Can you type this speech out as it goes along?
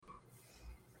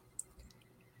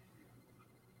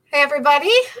everybody.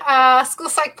 School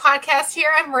Psych Podcast here.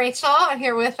 I'm Rachel. I'm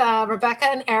here with Rebecca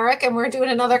and Eric, and we're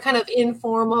doing another kind of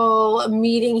informal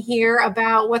meeting here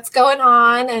about what's going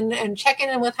on and checking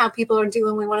in with how people are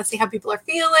doing. We want to see how people are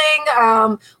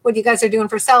feeling, what you guys are doing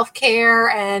for self-care,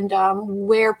 and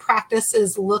where practice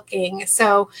is looking.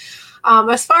 So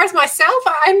as far as myself,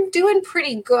 I'm doing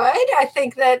pretty good. I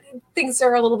think that things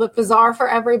are a little bit bizarre for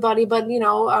everybody, but,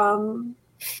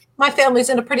 my family's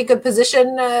in a pretty good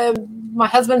position. My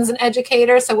husband's an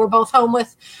educator, so we're both home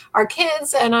with our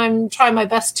kids, and I'm trying my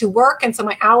best to work. And so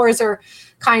my hours are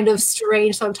kind of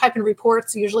strange. So I'm typing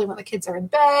reports usually when the kids are in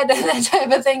bed and that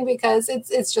type of thing, because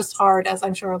it's just hard. As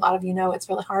I'm sure a lot of you know, it's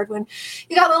really hard when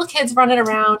you got little kids running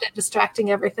around and distracting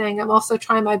everything. I'm also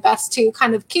trying my best to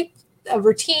kind of keep a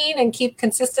routine and keep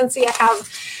consistency. I have,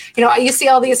 you see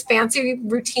all these fancy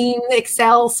routine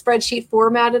Excel spreadsheet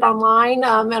formatted online,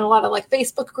 and a lot of like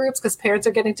Facebook groups, because parents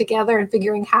are getting together and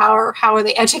figuring how are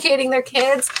they educating their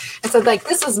kids. And so like,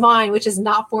 this is mine, which is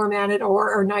not formatted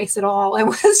or nice at all. It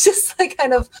was just like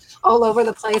kind of all over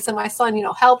the place. And my son,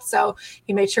 helped. So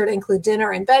he made sure to include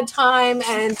dinner and bedtime.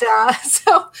 And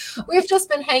so we've just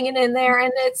been hanging in there,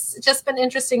 and it's just been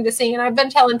interesting to see. And I've been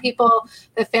telling people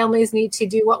that families need to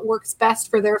do what works best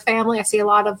for their family. I see a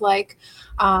lot of like,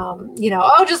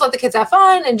 just let the kids have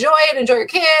fun, enjoy your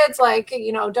kids,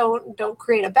 don't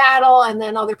create a battle. And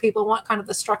then other people want kind of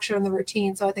the structure and the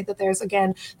routine. So I think that there's,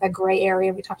 again, that gray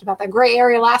area. We talked about that gray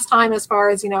area last time, as far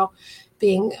as,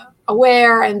 being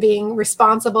aware and being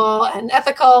responsible and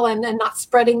ethical and not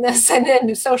spreading this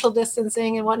and social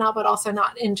distancing and whatnot, but also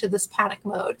not into this panic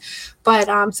mode.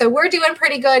 But so we're doing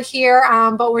pretty good here,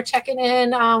 but we're checking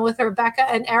in with Rebecca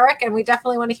and Eric, and we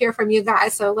definitely want to hear from you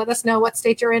guys. So let us know what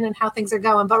state you're in and how things are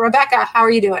going. But Rebecca, how are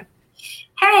you doing?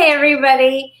 Hey,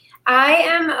 everybody. I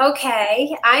am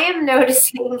okay. I am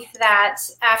noticing that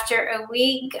after a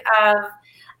week of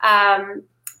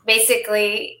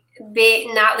basically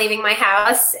not leaving my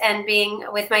house and being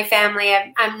with my family,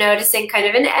 I'm noticing kind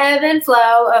of an ebb and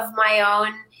flow of my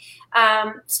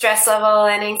own stress level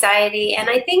and anxiety. And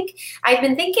I think I've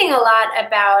been thinking a lot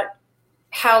about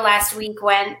how last week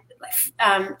went,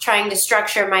 trying to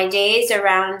structure my days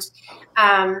around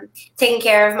taking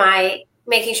care of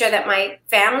making sure that my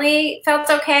family felt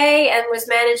okay, and was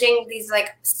managing these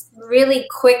like really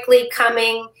quickly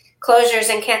coming closures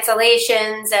and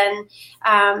cancellations, and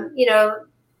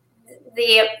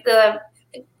the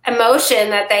emotion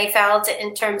that they felt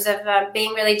in terms of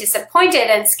being really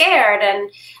disappointed and scared and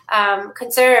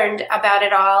concerned about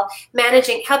it all,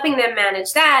 helping them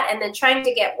manage that, and then trying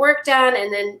to get work done,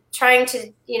 and then trying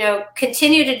to,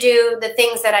 continue to do the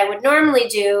things that I would normally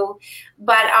do,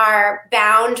 but are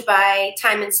bound by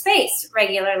time and space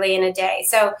regularly in a day.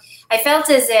 So I felt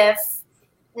as if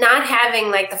not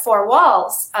having like the four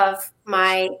walls of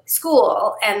my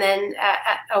school, and then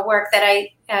a work that I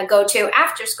go to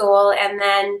after school, and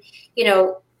then,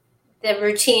 the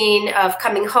routine of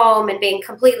coming home and being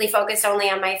completely focused only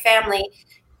on my family.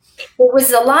 It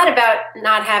was a lot about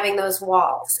not having those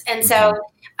walls. And so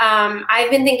I've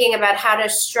been thinking about how to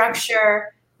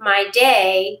structure my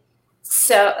day.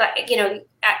 So,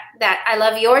 that I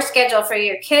love your schedule for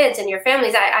your kids and your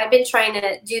families. I've been trying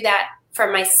to do that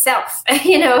for myself,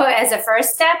 as a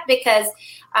first step, because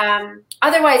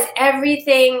otherwise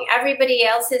everybody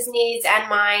else's needs and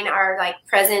mine are like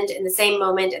present in the same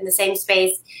moment, in the same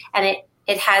space. And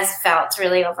it has felt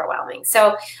really overwhelming.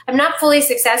 So I'm not fully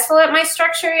successful at my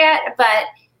structure yet, but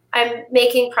I'm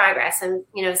making progress, and,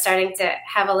 starting to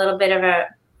have a little bit of a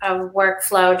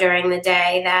workflow during the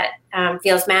day that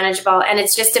feels manageable. And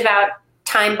it's just about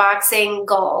time boxing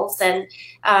goals and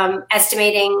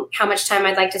estimating how much time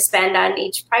I'd like to spend on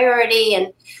each priority.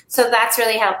 And so that's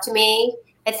really helped me.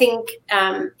 I think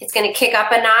it's going to kick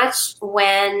up a notch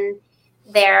when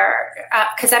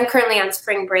because I'm currently on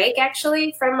spring break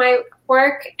actually from my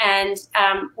work. And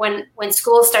when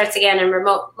school starts again and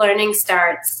remote learning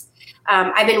starts,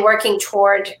 I've been working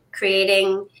toward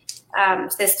creating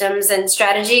systems and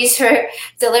strategies for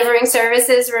delivering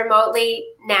services remotely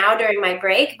now during my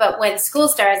break. But when school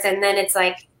starts, and then it's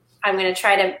like, I'm going to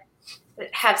try to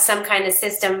have some kind of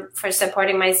system for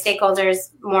supporting my stakeholders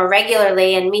more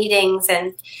regularly, and meetings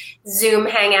and Zoom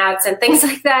hangouts and things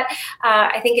like that.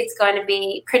 I think it's going to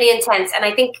be pretty intense. And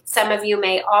I think some of you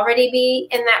may already be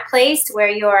in that place where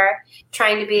you're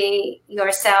trying to be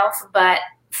yourself, but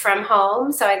from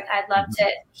home. So I'd love to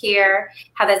hear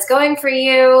how that's going for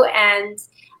you. And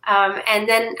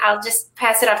then I'll just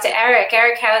pass it off to Eric.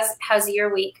 Eric, how's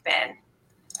your week been?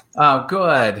 Oh,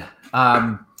 good.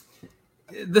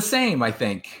 The same, I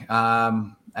think.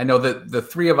 I know that the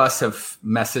three of us have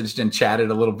messaged and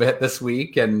chatted a little bit this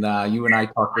week, and you and I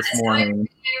talked this morning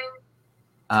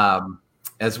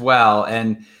as well.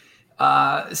 And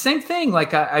same thing,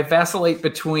 like I vacillate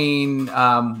between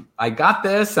I got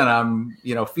this and I'm,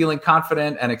 feeling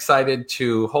confident and excited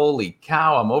to holy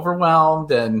cow, I'm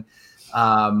overwhelmed. And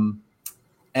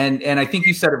I think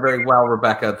you said it very well,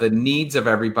 Rebecca, the needs of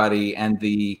everybody and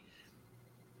the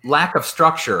lack of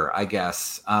structure, I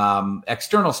guess,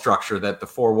 external structure that the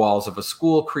four walls of a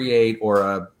school create, or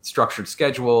a structured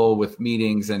schedule with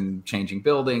meetings and changing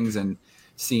buildings and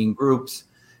seeing groups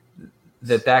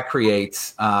that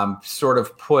creates, sort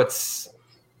of puts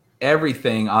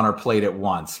everything on our plate at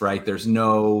once, right? There's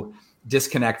no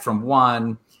disconnect from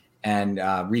one and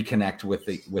reconnect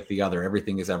with the other.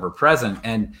 Everything is ever present.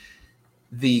 And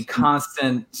the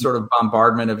constant sort of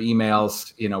bombardment of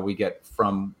emails, we get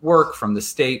from work, from the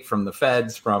state, from the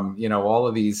feds, from, all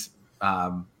of these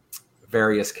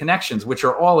various connections, which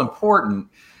are all important.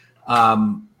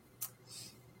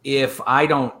 If I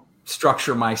don't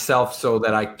structure myself so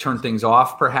that I turn things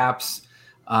off, perhaps,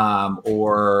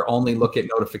 or only look at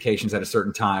notifications at a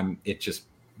certain time, it just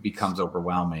becomes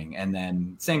overwhelming. And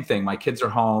then same thing, my kids are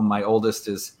home. My oldest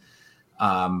is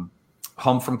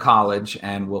home from college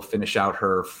and will finish out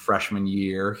her freshman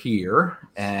year here.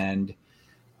 And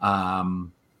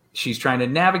she's trying to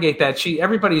navigate that.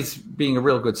 Everybody's being a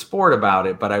real good sport about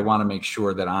it, but I want to make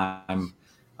sure that I'm,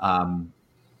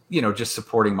 just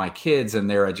supporting my kids and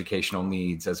their educational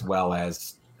needs, as well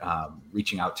as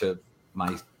reaching out to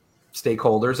my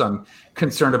stakeholders. I'm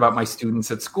concerned about my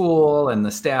students at school and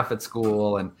the staff at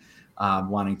school, and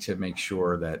wanting to make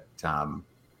sure that I'm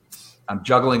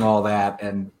juggling all that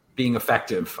and being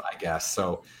effective, I guess.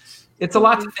 So it's a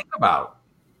lot to think about.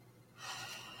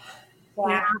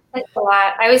 Yeah, it's a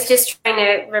lot. I was just trying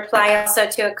to reply also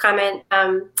to a comment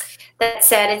that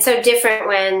said it's so different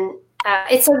when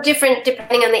it's so different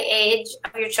depending on the age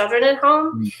of your children at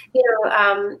home.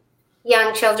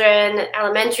 Young children,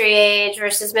 elementary age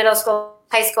versus middle school,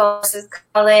 high school versus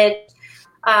college.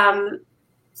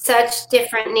 Such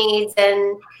different needs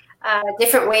and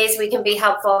different ways we can be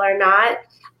helpful or not.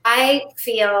 I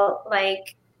feel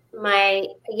like my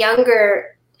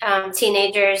younger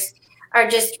teenagers are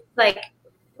just like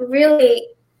really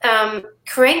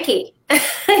cranky,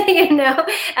 and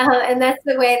that's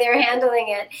the way they're handling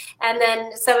it. And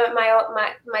then some of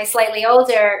my slightly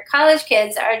older college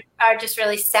kids are just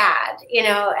really sad,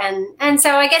 and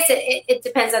so I guess it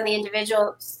depends on the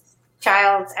individual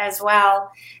child as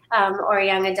well, or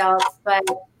young adults, but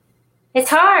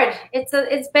it's hard.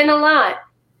 It's been a lot.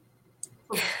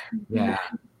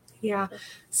 Yeah.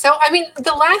 So,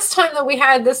 the last time that we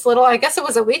had this little, I guess it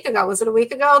was a week ago. Was it a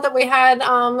week ago that we had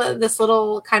this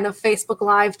little kind of Facebook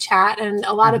Live chat? And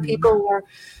a lot of people were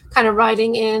kind of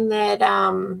writing in that,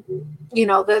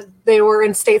 that they were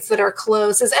in states that are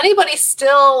closed. Is anybody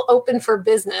still open for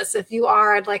business? If you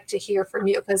are, I'd like to hear from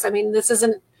you. Because,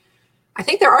 I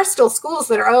think there are still schools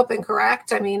that are open,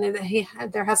 correct?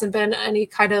 There hasn't been any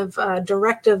kind of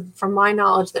directive from my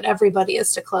knowledge that everybody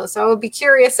is to close. So I would be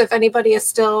curious if anybody is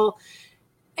still,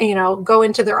 go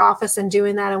into their office and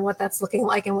doing that, and what that's looking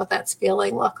like and what that's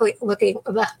feeling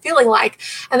like.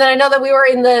 And then I know that we were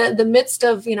in the midst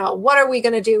of, what are we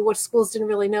going to do? What schools didn't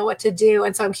really know what to do.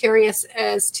 And so I'm curious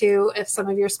as to if some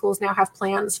of your schools now have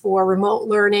plans for remote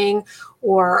learning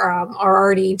or are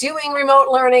already doing remote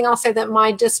learning. I'll say that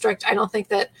my district, I don't think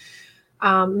that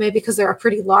maybe because they're a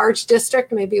pretty large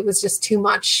district, maybe it was just too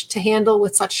much to handle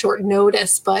with such short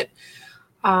notice. But,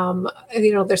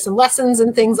 there's some lessons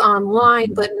and things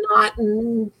online, but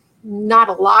not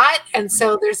a lot. And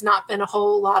so there's not been a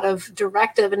whole lot of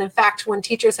directive. And in fact, when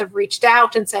teachers have reached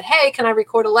out and said, hey, can I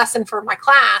record a lesson for my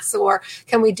class? Or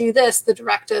can we do this? The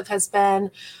directive has been,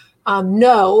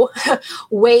 no,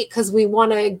 wait, because we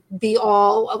want to be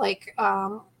all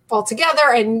all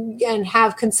together and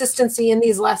have consistency in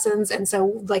these lessons. And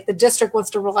so the district wants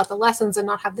to roll out the lessons and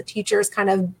not have the teachers kind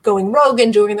of going rogue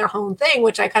and doing their own thing,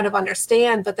 which I kind of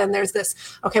understand. But then there's this,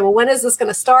 okay, well, when is this going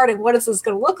to start and what is this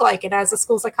going to look like? And as a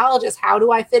school psychologist, how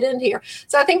do I fit in here?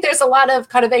 So I think there's a lot of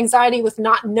kind of anxiety with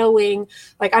not knowing,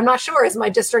 I'm not sure, is my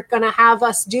district going to have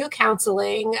us do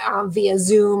counseling via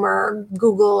Zoom or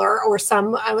Google or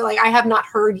some, I have not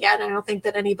heard yet. I don't think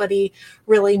that anybody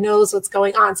really knows what's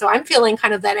going on. So I'm feeling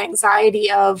kind of that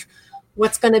anxiety of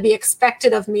what's going to be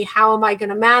expected of me. How am I going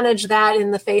to manage that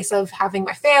in the face of having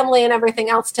my family and everything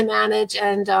else to manage?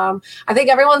 And I think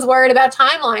everyone's worried about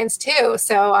timelines too.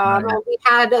 So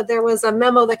there was a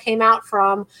memo that came out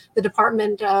from the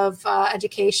Department of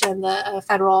Education, the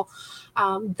federal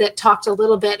that talked a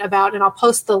little bit about, and I'll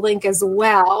post the link as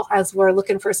well as we're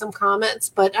looking for some comments.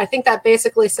 But I think that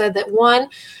basically said that one,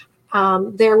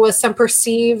 there was some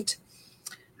perceived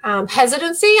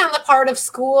hesitancy on the part of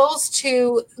schools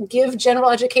to give general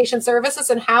education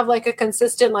services and have like a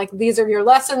consistent, like, these are your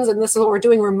lessons and this is what we're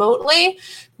doing remotely,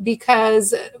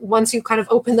 because once you kind of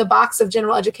open the box of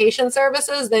general education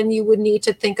services, then you would need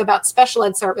to think about special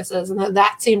ed services, and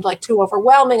that seemed like too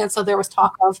overwhelming. And so there was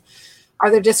talk of, are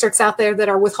there districts out there that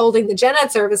are withholding the gen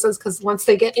ed services? Because once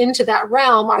they get into that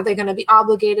realm, are they going to be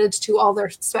obligated to all their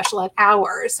special ed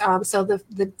hours? So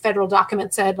the federal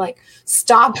document said, like,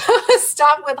 stop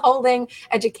withholding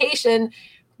education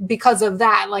because of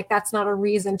that. Like, that's not a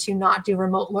reason to not do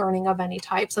remote learning of any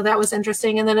type. So that was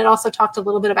interesting. And then it also talked a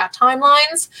little bit about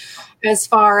timelines. As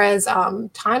far as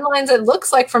timelines, it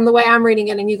looks like, from the way I'm reading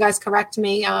it, and you guys correct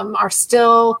me, are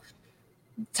still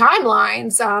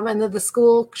timelines, and that the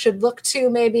school should look to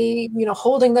maybe,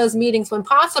 holding those meetings when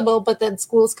possible, but then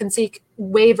schools can seek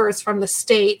waivers from the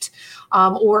state,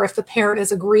 or if the parent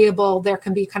is agreeable, there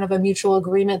can be kind of a mutual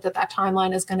agreement that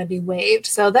timeline is going to be waived.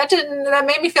 So that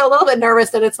made me feel a little bit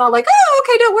nervous that it's not like, oh,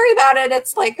 okay, don't worry about it.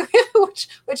 It's like,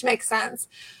 which makes sense.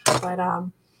 But I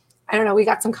don't know. We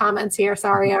got some comments here.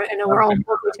 Sorry. I know we're all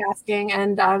multitasking,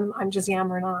 and I'm just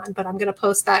yammering on, but I'm going to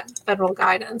post that federal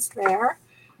guidance there.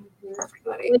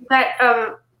 Everybody. We've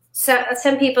got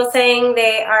some people saying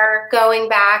they are going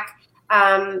back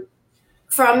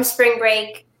from spring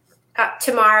break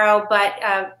tomorrow, but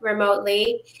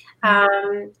remotely.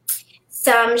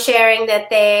 Some sharing that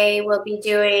they will be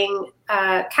doing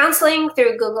counseling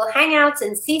through Google Hangouts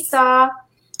and Seesaw.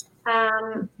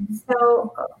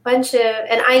 So a bunch of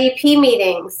IEP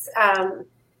meetings.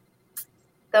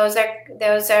 Those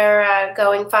are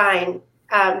going fine.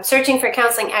 Searching for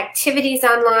counseling activities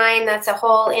online. That's a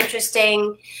whole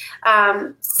interesting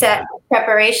set of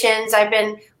preparations. I've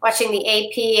been watching the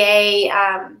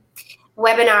APA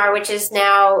webinar, which is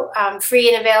now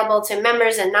free and available to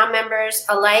members and non-members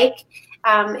alike.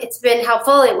 It's been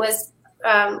helpful. It was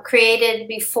created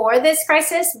before this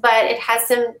crisis, but it has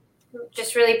some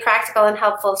just really practical and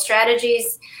helpful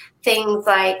strategies. Things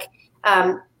like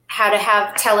how to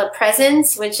have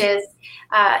telepresence, which is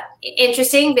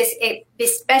interesting,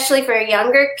 especially for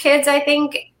younger kids. I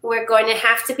think we're going to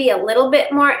have to be a little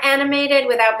bit more animated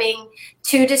without being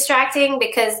too distracting,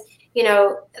 because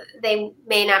they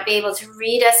may not be able to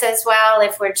read us as well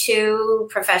if we're too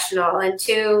professional and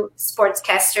too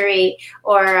sportscastery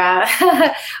or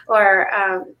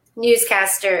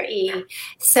newscaster-y.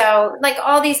 So, like,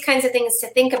 all these kinds of things to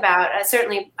think about.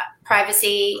 Certainly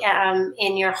privacy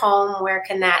in your home, where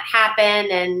can that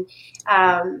happen,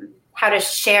 and how to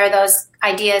share those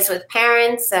ideas with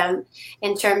parents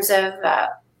in terms of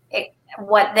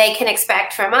what they can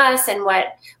expect from us and what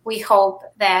we hope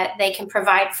that they can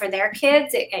provide for their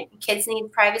kids. Kids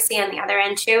need privacy on the other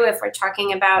end too, if we're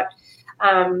talking about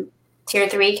tier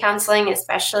 3 counseling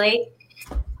especially.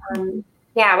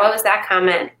 Yeah, what was that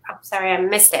comment? I'm sorry, I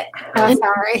missed it. Oh,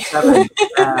 sorry.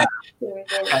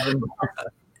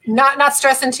 Not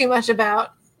stressing too much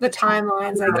about the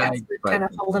timelines, I guess. We're kind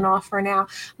of holding off for now.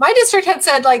 My district had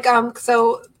said, like,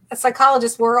 so as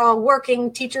psychologists, we're all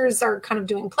working. Teachers are kind of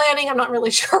doing planning. I'm not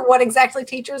really sure what exactly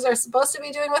teachers are supposed to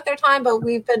be doing with their time, but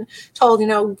we've been told,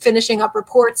 finishing up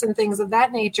reports and things of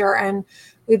that nature. And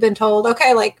we've been told,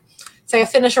 okay, like, say I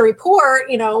finish a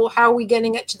report, how are we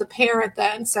getting it to the parent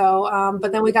then? So,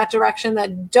 but then we got direction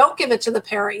that don't give it to the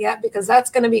parent yet, because that's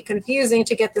going to be confusing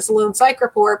to get this lone psych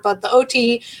report. But the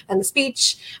OT and the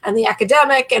speech and the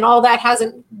academic and all that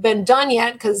hasn't been done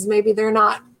yet, because maybe they're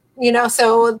not,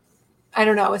 so I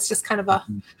don't know. It's just kind of a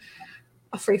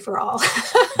free for all.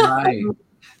 Right.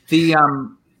 The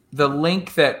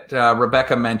link that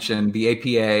Rebecca mentioned, the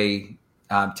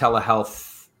APA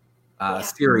telehealth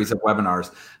series of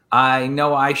webinars, I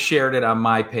know I shared it on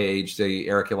my page, the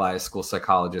Eric Elias School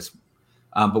Psychologist,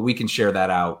 but we can share that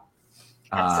out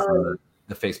on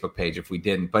the Facebook page if we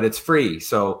didn't. But it's free.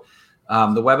 So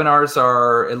the webinars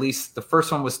are, at least the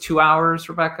first one was 2 hours,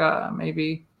 Rebecca,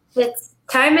 maybe? It's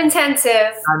time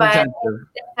intensive, but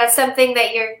that's something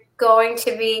that you're going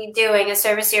to be doing, a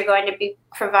service you're going to be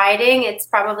providing. It's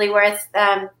probably worth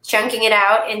chunking it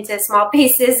out into small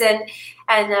pieces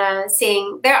and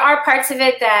seeing. There are parts of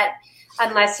it that,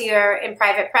 unless you're in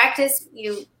private practice,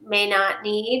 you may not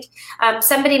need.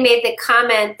 Somebody made the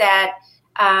comment that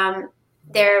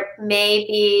there may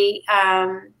be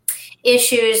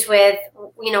issues with,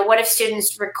 what if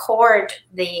students record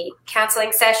the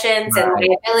counseling sessions and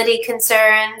liability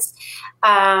concerns?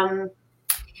 I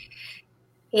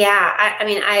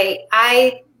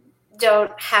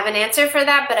don't have an answer for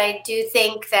that, but I do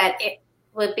think that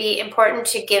would be important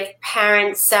to give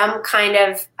parents some kind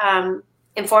of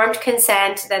informed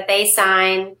consent that they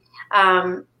sign,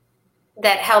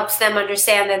 that helps them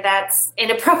understand that that's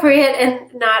inappropriate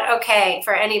and not okay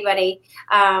for anybody.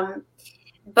 But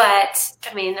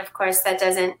I mean, of course, that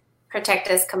doesn't protect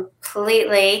us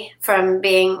completely from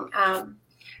being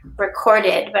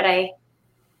recorded. But I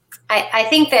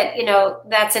think that,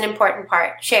 that's an important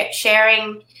part,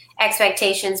 sharing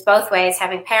expectations both ways,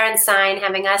 having parents sign,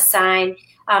 having us sign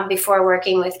before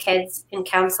working with kids in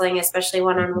counseling, especially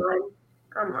one-on-one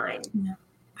online. Yeah.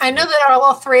 I know that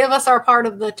all three of us are part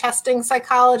of the Testing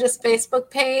Psychologist Facebook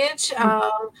page.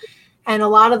 And a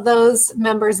lot of those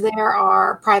members there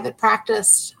are private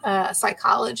practice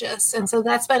psychologists. And so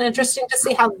that's been interesting to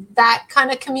see how that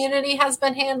kind of community has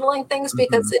been handling things,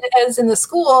 because as in the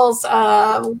schools,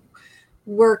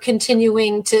 we're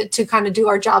continuing to kind of do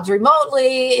our jobs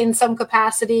remotely in some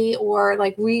capacity, or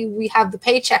like we have the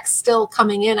paychecks still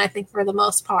coming in, I think, for the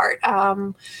most part.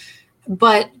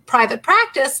 But private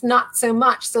practice, not so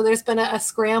much. So there's been a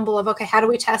scramble of, okay, how do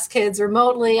we test kids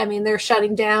remotely? I mean, they're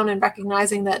shutting down and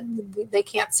recognizing that they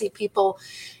can't see people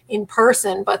in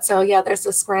person. But so, yeah, there's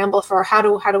a scramble for how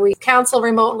do we counsel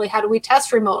remotely? How do we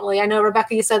test remotely? I know,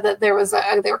 Rebecca, you said that they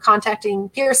were contacting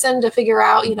Pearson to figure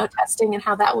out, testing and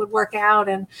how that would work out.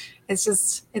 And it's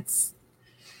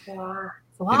a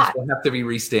lot. They'll have to be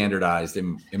re-standardized,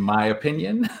 in my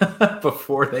opinion,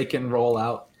 before they can roll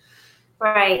out.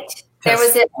 Right. There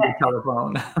was a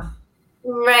telephone.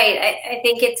 Right. I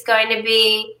think it's going to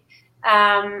be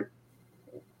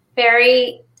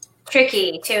very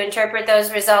tricky to interpret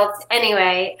those results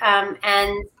anyway.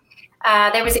 And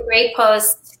there was a great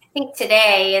post, I think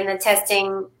today, in the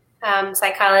Testing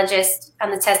Psychologist, on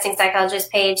the Testing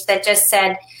Psychologist page, that just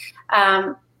said,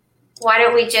 why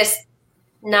don't we just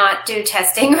not do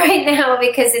testing right now?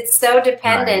 Because it's so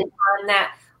dependent on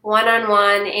that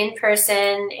one-on-one,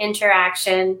 in-person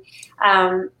interaction,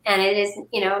 and it is,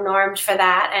 normed for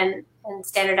that and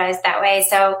standardized that way.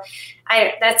 So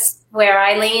that's where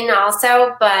I lean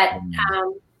also, but,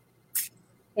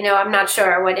 I'm not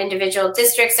sure what individual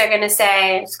districts are going to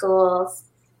say, schools.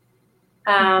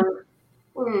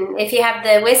 If you have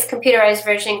the WISC computerized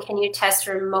version, can you test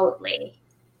remotely?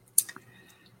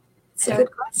 So, do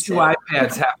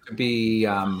iPads have to be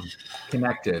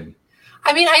connected?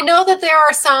 I mean, I know that there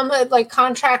are some like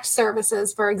contract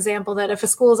services, for example, that if a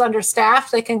school is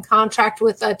understaffed, they can contract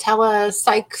with a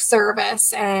telepsych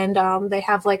service, and they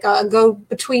have like a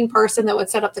go-between person that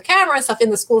would set up the camera and stuff in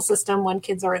the school system when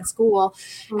kids are in school,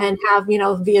 and have,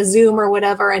 via Zoom or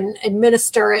whatever, and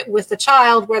administer it with the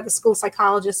child, where the school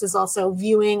psychologist is also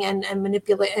viewing and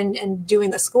manipulate and doing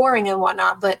the scoring and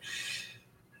whatnot. But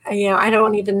I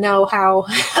don't even know how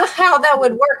that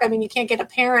would work. I mean, you can't get a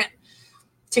parent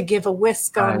to give a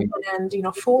whisk on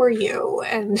and for you,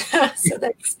 and so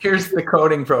that's here's the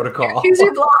coding protocol. Here's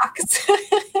your blocks.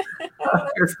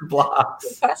 Here's the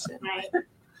blocks. Good question.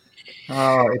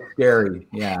 Oh, it's scary.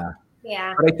 Yeah.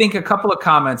 Yeah. But I think a couple of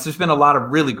comments. There's been a lot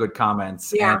of really good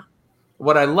comments. Yeah. And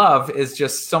what I love is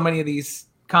just so many of these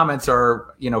comments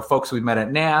are folks we've met at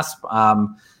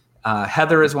NASP.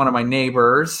 Heather is one of my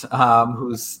neighbors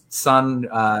whose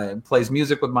son plays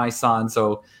music with my son.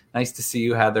 So nice to see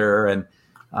you, Heather. And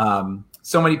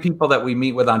so many people that we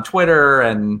meet with on Twitter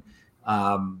and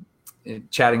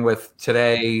chatting with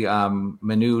today,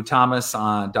 Manu Thomas,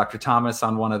 Dr. Thomas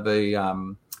on one of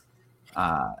the,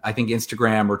 I think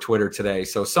Instagram or Twitter today.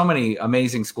 So many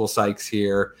amazing school psychs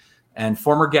here, and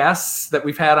former guests that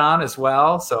we've had on as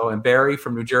well. So, and Barry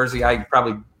from New Jersey, I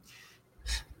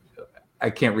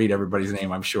can't read everybody's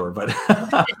name, I'm sure, but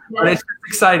but it's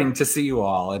exciting to see you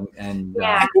all. And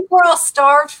I think we're all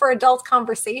starved for adult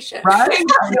conversation. Right?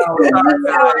 I know. I'm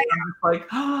just like,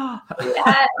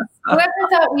 yes. Whoever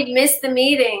thought we'd miss the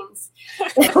meetings?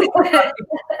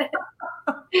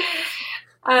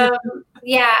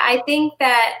 I think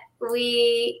that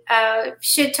we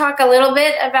should talk a little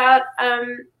bit about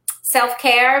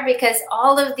self-care, because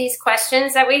all of these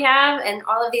questions that we have and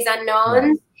all of these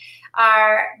unknowns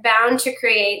are bound to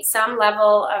create some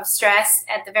level of stress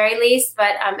at the very least,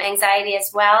 but anxiety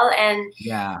as well. And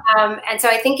so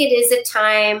I think it is a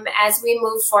time as we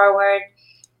move forward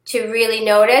to really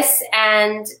notice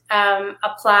and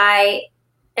apply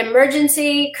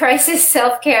emergency crisis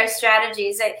self-care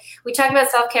strategies. We talk about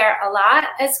self-care a lot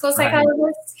as school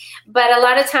psychologists, but a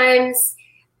lot of times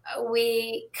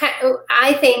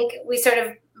I think we sort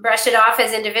of brush it off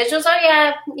as individuals. Oh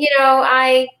yeah,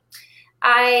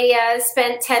 I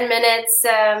spent 10 minutes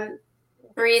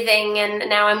breathing and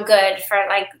now I'm good for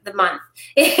like the month,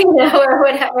 or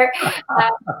whatever.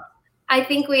 I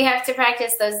think we have to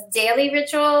practice those daily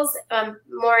rituals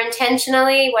more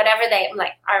intentionally, whatever they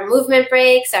like, our movement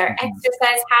breaks, our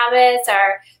exercise habits,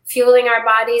 our fueling our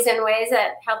bodies in ways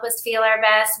that help us feel our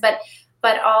best, but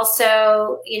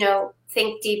also,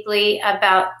 think deeply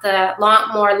about the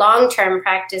more long-term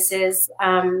practices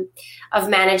of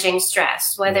managing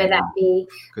stress, whether that be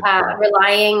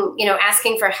relying,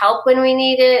 asking for help when we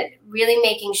need it, really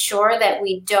making sure that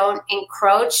we don't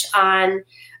encroach on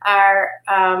our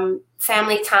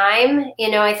family time.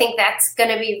 I think that's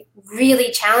going to be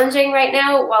really challenging right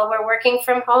now while we're working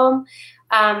from home.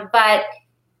 But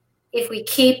if we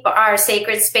keep our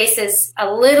sacred spaces a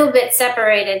little bit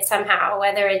separated somehow,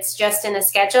 whether it's just in a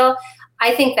schedule,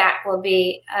 I think that will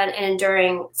be an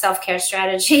enduring self-care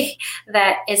strategy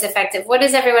that is effective. What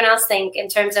does everyone else think in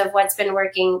terms of what's been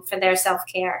working for their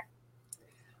self-care?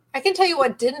 I can tell you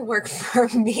what didn't work for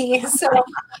me. So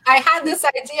I had this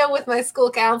idea with my school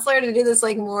counselor to do this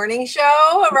like morning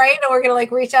show, right? And we're going to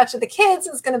like reach out to the kids.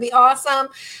 It's going to be awesome.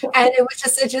 And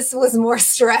it just was more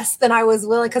stress than I was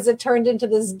willing, because it turned into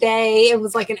this day. It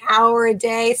was like an hour a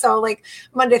day. So like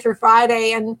Monday through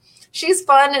Friday, and she's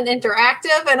fun and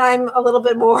interactive, and I'm a little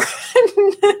bit more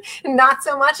not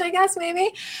so much, I guess,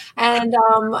 maybe. And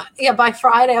by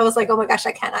Friday I was like, oh my gosh,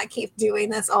 I cannot keep doing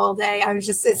this all day.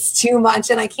 It's too much,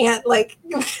 and I can't like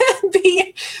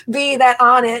be that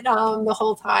on it the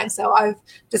whole time. So I've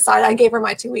decided, I gave her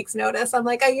my 2 weeks notice. I'm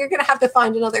like, oh, you're going to have to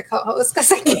find another co-host,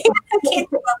 because I can't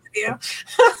keep up with you.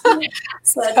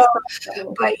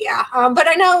 But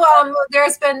I know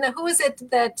there's been, who is it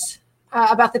that,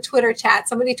 about the Twitter chat.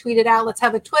 Somebody tweeted out, let's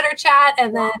have a Twitter chat.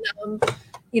 And then,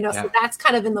 so that's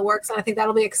kind of in the works. And I think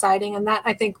that'll be exciting. And that,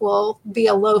 I think, will be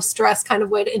a low stress kind of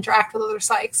way to interact with other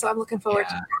psychs. So I'm looking forward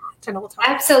to that.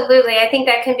 Absolutely. I think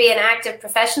that can be an act of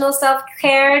professional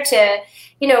self-care to,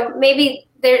 maybe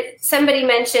somebody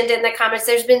mentioned in the comments,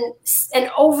 there's been an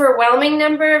overwhelming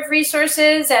number of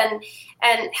resources and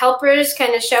helpers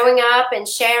kind of showing up and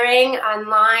sharing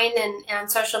online and on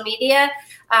social media.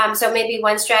 So maybe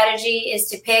one strategy is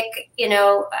to pick,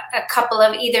 a couple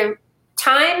of either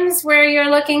times where you're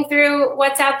looking through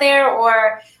what's out there,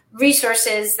 or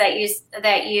resources that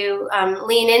you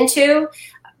lean into.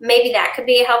 Maybe that could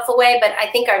be a helpful way. But I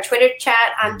think our Twitter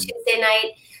chat on Tuesday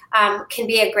night can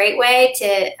be a great way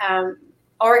to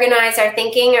organize our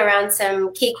thinking around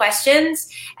some key questions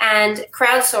and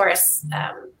crowdsource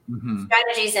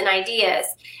strategies and ideas.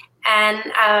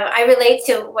 And I relate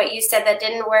to what you said that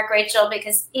didn't work, Rachel,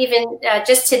 because even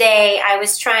just today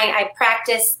I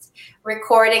practiced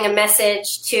recording a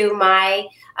message to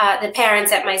the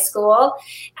parents at my school.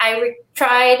 I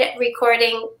tried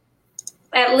recording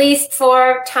at least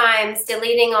 4 times,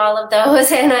 deleting all of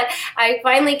those. And I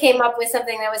finally came up with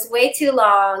something that was way too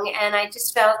long, and I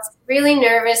just felt really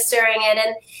nervous during it.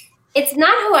 And it's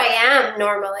not who I am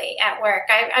normally at work.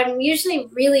 I'm usually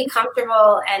really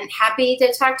comfortable and happy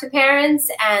to talk to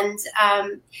parents. And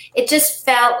it just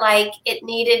felt like it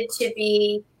needed to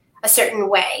be a certain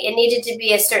way. It needed to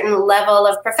be a certain level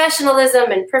of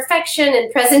professionalism and perfection and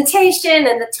presentation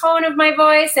and the tone of my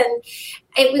voice. And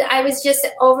I was just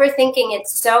overthinking it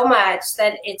so much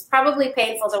that it's probably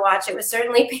painful to watch. It was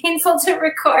certainly painful to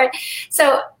record.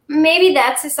 So maybe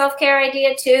that's a self-care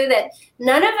idea too, that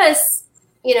none of us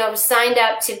signed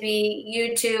up to be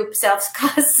YouTube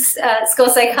school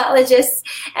psychologists,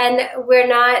 and we're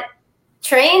not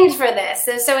trained for this.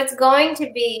 So it's going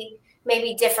to be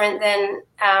maybe different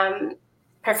than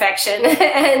perfection,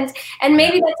 and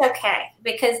maybe that's okay,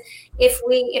 because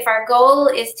if our goal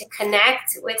is to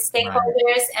connect with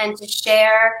stakeholders and to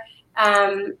share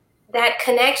that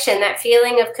connection, that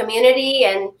feeling of community,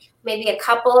 and maybe a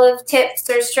couple of tips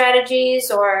or strategies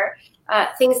or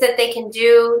things that they can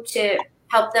do to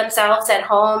help themselves at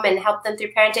home and help them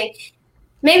through parenting,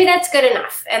 maybe that's good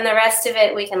enough. And the rest of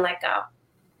it, we can let go.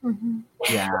 Mm-hmm.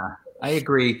 Yeah, I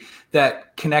agree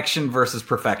that connection versus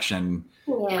perfection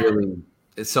really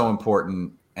is so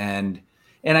important. And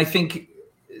I think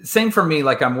same for me,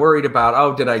 like I'm worried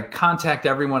about, did I contact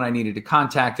everyone I needed to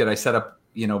contact? Did I set up,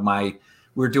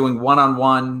 we're doing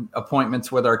one-on-one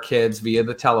appointments with our kids via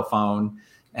the telephone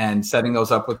and setting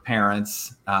those up with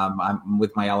parents. I'm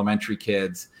with my elementary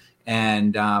kids.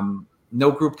 And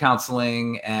no group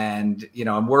counseling. And,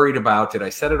 I'm worried about, did I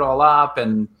set it all up?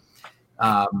 And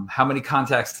how many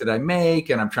contacts did I make?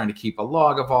 And I'm trying to keep a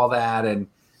log of all that. And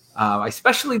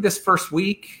especially this first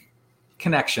week,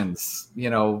 connections,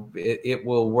 it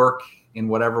will work in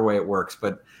whatever way it works.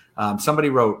 But somebody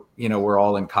wrote, we're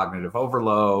all in cognitive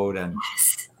overload, and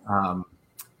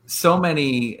so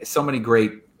many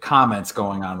great comments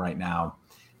going on right now.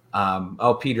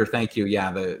 Peter, thank you.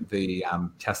 Yeah,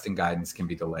 the testing guidance can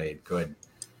be delayed. Good.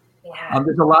 Yeah.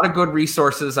 There's a lot of good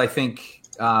resources. I think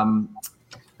NASP,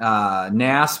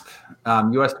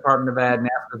 U.S. Department of Ed,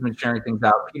 NASP has been sharing things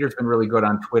out. Peter's been really good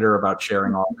on Twitter about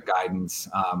sharing all the guidance.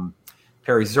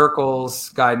 Perry Zirkle's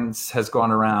guidance has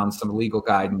gone around, some legal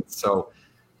guidance. So,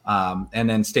 and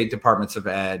then state departments of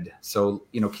ed. So,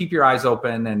 keep your eyes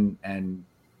open and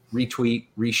retweet,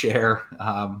 reshare.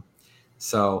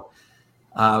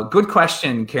 Good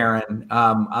question, Karen.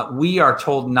 We are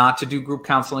told not to do group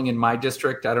counseling in my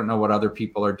district. I don't know what other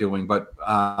people are doing, but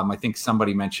I think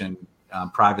somebody mentioned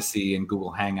privacy and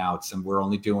Google Hangouts, and we're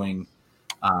only doing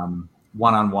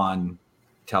one-on-one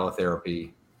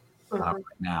teletherapy right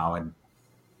now. And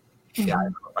yeah, I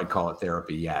don't know if I'd call it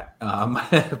therapy yet,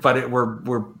 but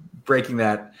we're breaking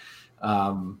that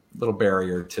little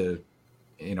barrier to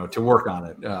work on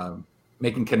it,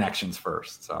 making connections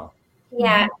first. So.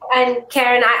 Yeah, and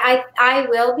Karen, I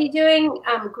will be doing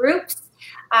groups.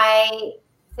 I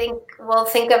think we'll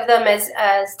think of them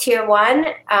as tier 1,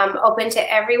 open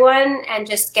to everyone, and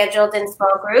just scheduled in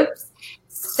small groups.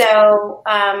 So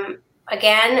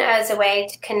again, as a way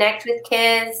to connect with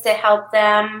kids, to help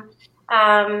them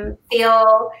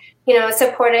feel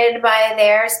supported by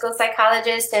their school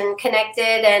psychologist and connected,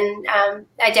 and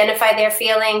identify their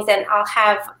feelings. And I'll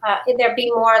have there'll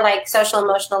be more like social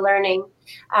emotional learning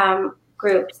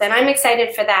groups. And I'm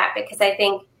excited for that, because I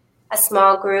think a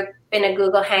small group in a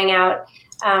Google Hangout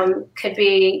could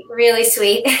be really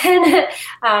sweet. And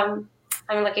I'm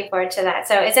looking forward to that.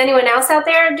 So is anyone else out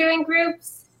there doing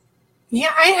groups?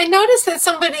 Yeah, I noticed that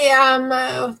somebody,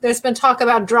 there's been talk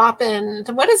about drop-in.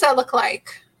 What does that look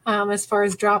like as far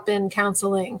as drop-in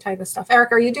counseling type of stuff?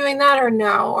 Eric, are you doing that or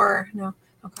no?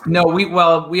 Okay. No,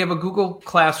 we have a Google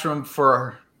Classroom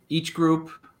for each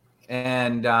group,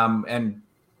 and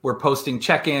we're posting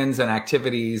check-ins and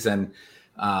activities, and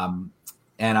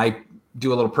I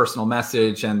do a little personal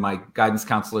message, and my guidance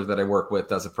counselor that I work with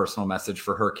does a personal message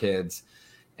for her kids.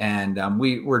 And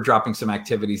we're dropping some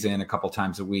activities in a couple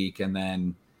times a week,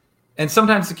 and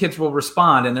sometimes the kids will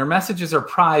respond, and their messages are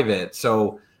private.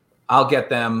 So I'll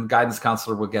get them, guidance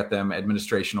counselor will get them,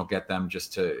 administration will get them,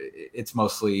 it's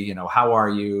mostly, how are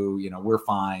you? We're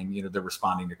fine. They're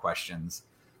responding to questions.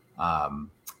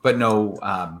 But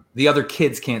no, the other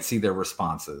kids can't see their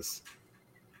responses.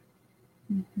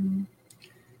 Mm-hmm.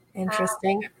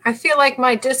 Interesting. I feel like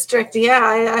my district,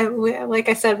 like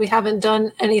I said, we haven't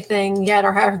done anything yet,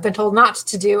 or have been told not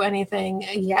to do anything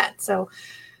yet. So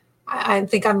I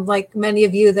think I'm like many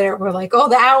of you that were like, oh,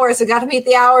 the hours, we got to meet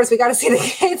the hours, we got to see the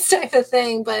kids type of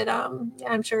thing. But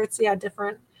I'm sure it's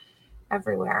different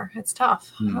everywhere. It's tough.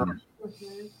 Mm-hmm.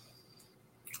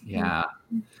 Yeah.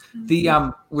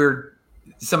 The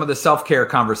some of the self-care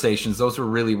conversations, those were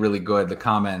really, really good, the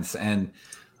comments. And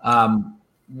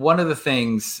one of the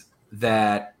things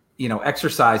that,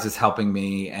 exercise is helping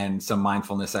me, and some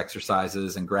mindfulness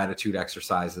exercises and gratitude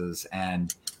exercises.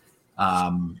 And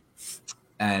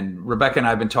Rebecca and I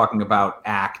have been talking about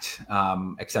ACT,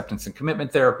 acceptance and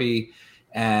commitment therapy,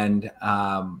 and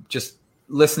just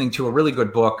listening to a really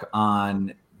good book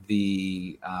on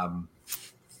the, I'm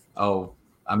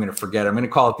going to forget. I'm going to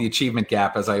call it the achievement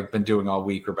gap, as I've been doing all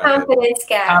week, Rebecca. Confidence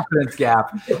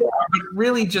gap. But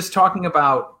really just talking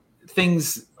about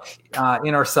things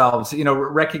in ourselves,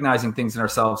 recognizing things in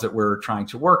ourselves that we're trying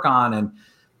to work on.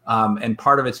 And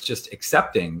part of it's just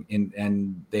accepting,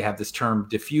 and they have this term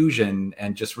diffusion,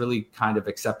 and just really kind of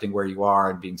accepting where you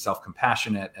are and being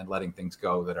self-compassionate and letting things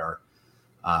go that are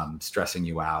stressing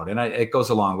you out. And it goes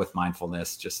along with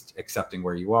mindfulness, just accepting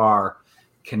where you are,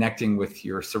 connecting with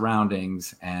your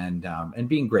surroundings, and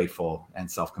being grateful and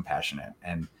self-compassionate.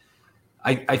 And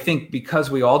I think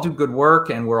because we all do good work,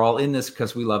 and we're all in this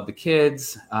because we love the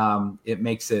kids, it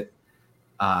makes it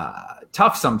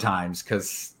tough sometimes,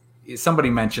 because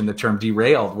somebody mentioned the term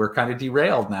derailed. We're kind of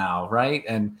derailed now, right?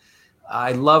 And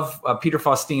I love Peter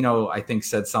Faustino, I think,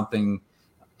 said something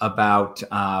about,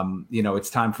 it's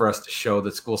time for us to show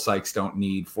that school psychs don't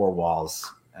need 4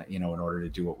 walls, in order to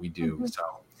do what we do.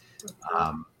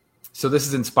 Mm-hmm. So this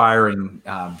is inspiring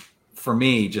for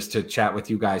me, just to chat with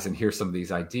you guys and hear some of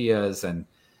these ideas, and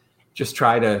just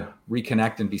try to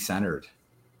reconnect and be centered.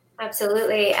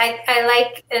 Absolutely. I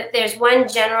like, there's one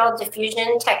general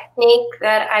diffusion technique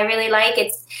that I really like.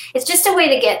 It's just a way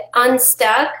to get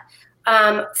unstuck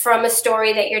from a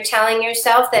story that you're telling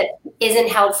yourself that isn't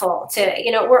helpful to,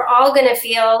 we're all going to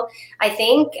feel, I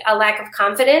think, a lack of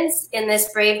confidence in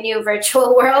this brave new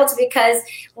virtual world, because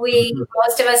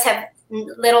most of us have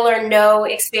little or no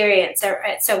experience,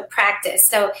 so practice.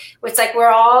 So it's like we're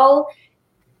all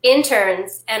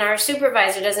interns, and our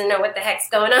supervisor doesn't know what the heck's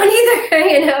going on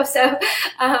either, So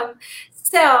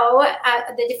So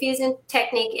the diffusing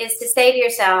technique is to say to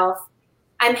yourself,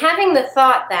 I'm having the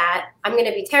thought that I'm going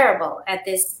to be terrible at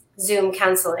this Zoom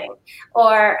counseling,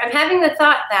 or I'm having the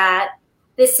thought that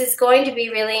this is going to be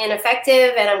really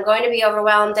ineffective and I'm going to be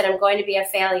overwhelmed and I'm going to be a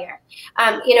failure.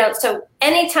 So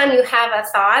anytime you have a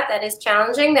thought that is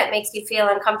challenging, that makes you feel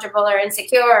uncomfortable or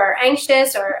insecure or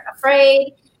anxious or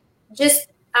afraid, just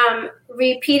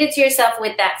repeat it to yourself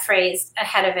with that phrase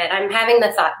ahead of it. I'm having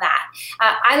the thought that.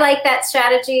 I like that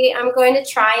strategy. I'm going to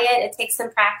try it. It takes some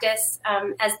practice,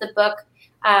 as the book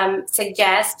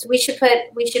suggests. We should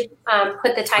put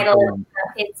the title.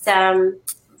 It's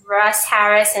Russ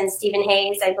Harris and Stephen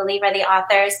Hayes, I believe, are the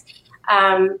authors.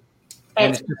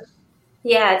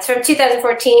 It's from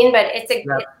 2014, but it's a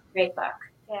great book.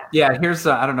 Yeah. Here's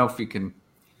I don't know if you can.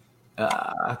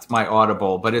 It's my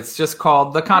Audible, but it's just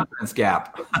called The Confidence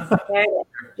Gap. There it is.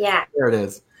 Yeah. There it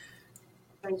is.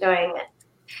 I'm enjoying it.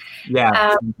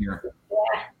 Yeah.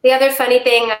 The other funny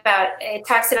thing about it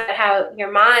talks about how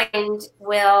your mind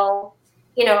will,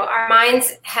 our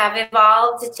minds have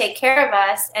evolved to take care of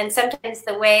us. And sometimes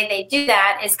the way they do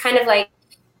that is kind of like,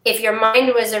 if your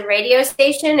mind was a radio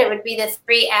station, it would be the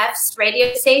 3 F's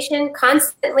radio station,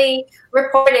 constantly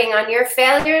reporting on your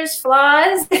failures,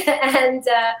 flaws, and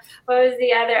what was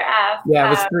the other F? Yeah, it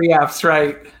was 3 F's,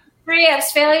 right? 3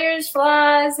 F's, failures,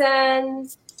 flaws,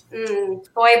 and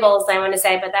foibles, I want to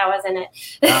say, but that wasn't it.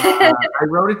 I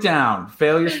wrote it down.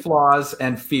 Failures, flaws,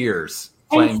 and fears.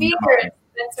 And fears,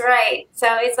 that's right. So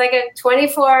it's like a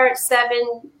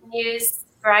 24/7 news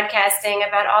broadcasting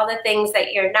about all the things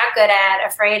that you're not good at,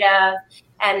 afraid of,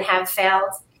 and have failed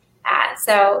at.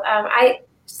 So I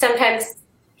sometimes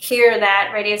hear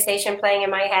that radio station playing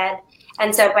in my head.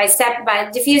 And so by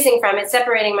diffusing from it,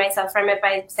 separating myself from it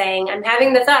by saying, I'm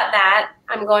having the thought that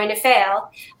I'm going to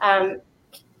fail,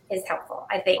 is helpful,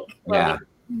 I think. Yeah.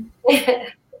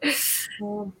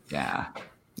 Yeah.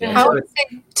 I would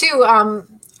say too,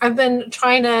 I've been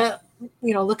trying to,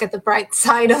 look at the bright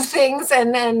side of things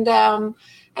and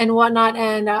whatnot.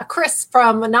 And Chris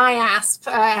from NIASP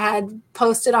had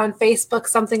posted on Facebook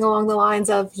something along the lines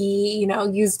of he,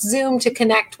 used Zoom to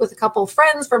connect with a couple of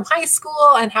friends from high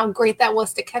school and how great that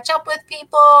was to catch up with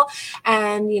people.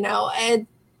 And,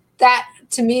 that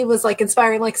to me was like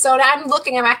inspiring. Like, so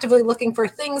I'm actively looking for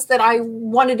things that I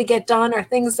wanted to get done or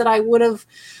things that I would have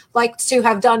liked to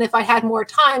have done if I had more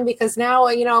time, because now,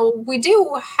 we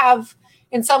do have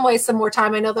in some ways some more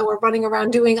time. I know that we're running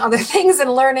around doing other things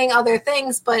and learning other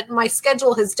things, but my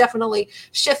schedule has definitely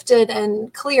shifted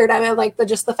and cleared. I mean, like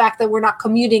just the fact that we're not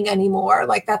commuting anymore,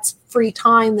 like that's free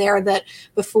time there that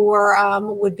before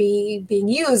would be being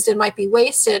used and might be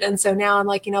wasted. And so now I'm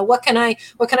like, what can I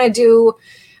do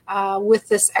with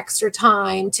this extra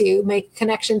time to make a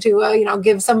connection to,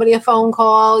 give somebody a phone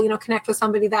call, connect with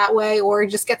somebody that way, or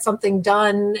just get something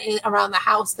done around the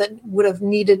house that would have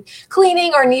needed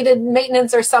cleaning or needed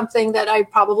maintenance or something that I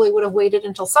probably would have waited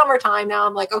until summertime. Now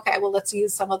I'm like, okay, well, let's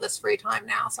use some of this free time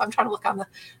now. So I'm trying to look on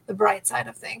the bright side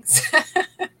of things.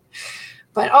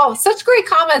 But, such great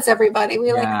comments, everybody.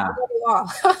 We like it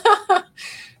all.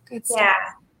 Good stuff. Yeah.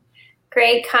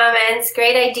 Great comments,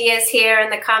 great ideas here in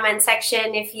the comment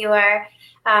section. If you are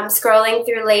scrolling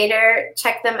through later,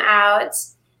 check them out.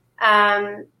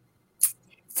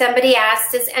 Somebody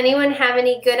asked, does anyone have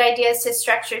any good ideas to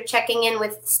structure checking in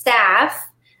with staff?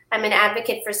 I'm an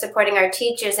advocate for supporting our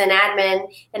teachers and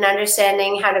admin and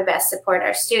understanding how to best support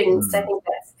our students. I think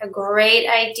that's a great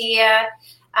idea.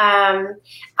 I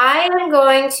am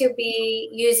going to be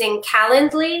using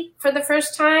Calendly for the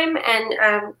first time, and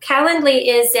Calendly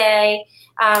is a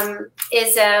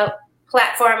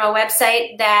platform, a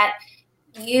website that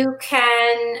you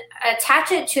can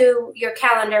attach it to your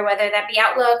calendar, whether that be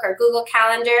Outlook or Google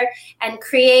Calendar, and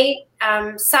create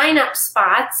sign-up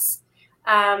spots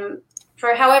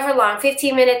for however long,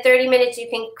 15 minutes, 30 minutes. You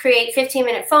can create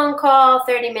 15-minute phone call,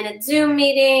 30-minute Zoom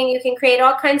meeting. You can create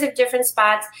all kinds of different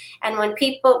spots. And when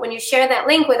you share that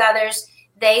link with others,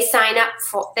 they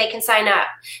can sign up.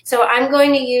 So I'm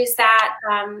going to use that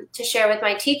to share with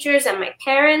my teachers and my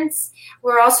parents.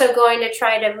 We're also going to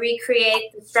try to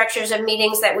recreate the structures of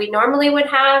meetings that we normally would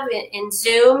have in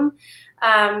Zoom.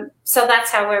 So that's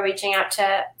how we're reaching out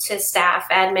to staff,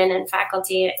 admin, and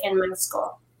faculty in my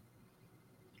school.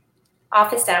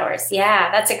 Office hours.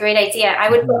 Yeah, that's a great idea. I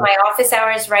would put my office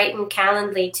hours right in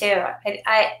Calendly too.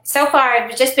 I so far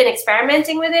I've just been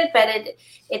experimenting with it, but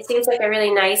it seems like a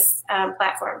really nice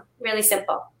platform. Really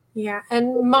simple. Yeah.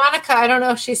 And Monica, I don't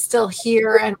know if she's still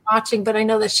here and watching, but I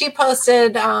know that she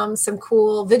posted some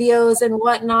cool videos and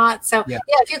whatnot. So yeah,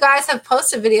 if you guys have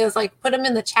posted videos, like put them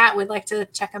in the chat. We'd like to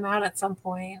check them out at some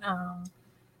point.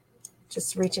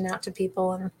 Just reaching out to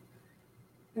people and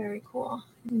Very cool.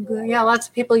 Yeah, lots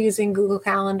of people using Google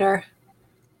Calendar.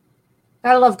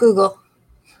 Gotta love Google.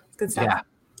 Good stuff.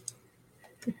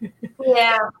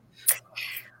 Yeah.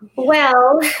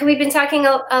 Well, we've been talking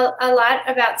a lot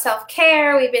about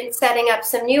self-care. We've been setting up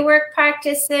some new work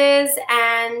practices,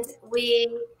 and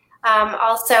we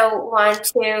also want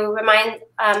to remind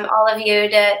all of you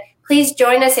to please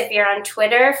join us if you're on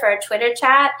Twitter for a Twitter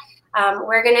chat.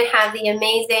 We're going to have the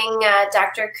amazing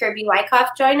Dr. Kirby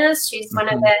Wyckoff join us. She's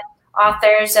one of the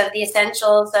authors of The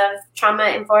Essentials of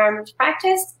Trauma-Informed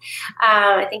Practice.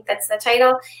 I think that's the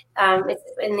title. It's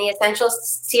in the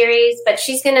Essentials series, but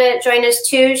she's going to join us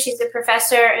too. She's a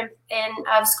professor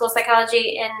of school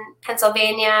psychology in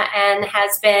Pennsylvania and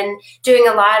has been doing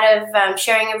a lot of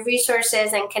sharing of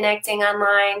resources and connecting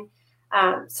online.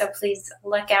 So please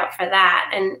look out for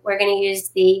that. And we're going to use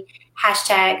the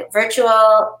hashtag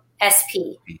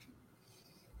 #VirtualSP.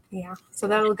 Yeah, so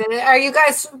that'll get it. Are you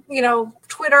guys,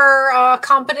 Twitter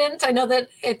competent? I know that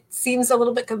it seems a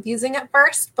little bit confusing at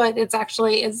first, but it's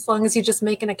actually, as long as you just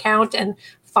make an account and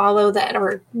follow that,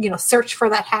 or search for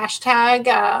that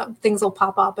hashtag, things will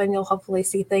pop up and you'll hopefully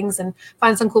see things and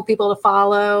find some cool people to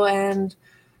follow and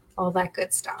all that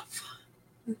good stuff.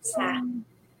 Yeah,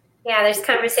 there's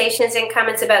conversations and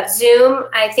comments about Zoom.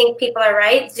 I think people are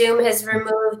right. Zoom has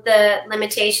removed the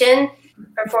limitation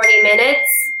for 40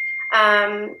 minutes.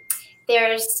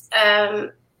 There's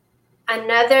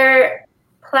another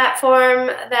platform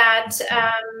that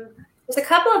there's a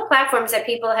couple of platforms that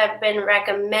people have been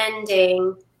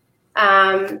recommending.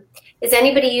 Is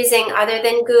anybody using other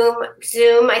than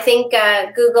Zoom? I think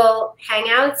Google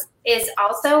Hangouts is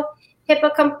also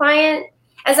HIPAA compliant.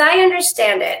 As I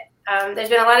understand it, there's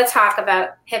been a lot of talk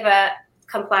about HIPAA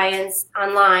compliance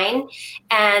online.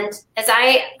 And as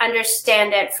I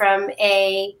understand it from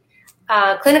a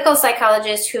clinical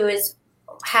psychologist who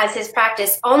has his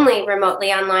practice only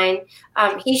remotely online,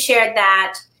 he shared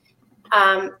that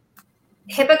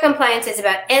HIPAA compliance is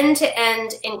about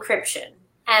end-to-end encryption,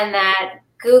 and that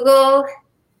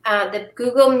the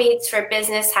Google Meets for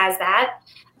Business has that,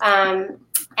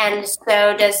 and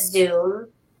so does Zoom.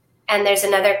 And there's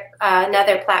another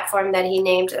platform that he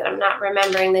named that I'm not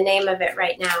remembering the name of it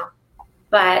right now,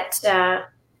 but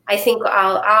I think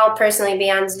I'll personally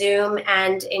be on Zoom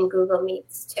and in Google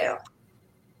Meets too.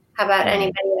 How about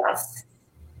anybody else?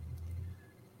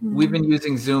 We've been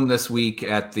using Zoom this week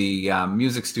at the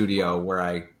music studio where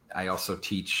I also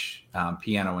teach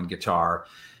piano and guitar,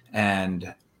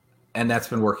 and that's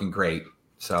been working great.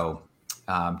 So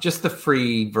just the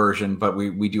free version, but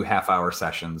we do half-hour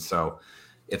sessions, so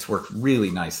it's worked really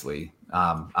nicely.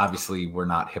 Obviously, we're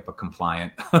not HIPAA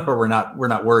compliant, or we're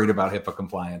not worried about HIPAA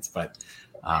compliance, but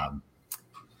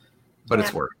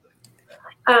it's worked.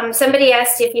 Somebody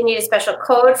asked if you need a special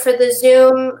code for the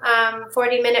Zoom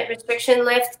 40-minute restriction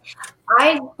lift.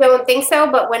 I don't think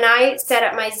so, but when I set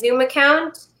up my Zoom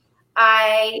account,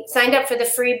 I signed up for the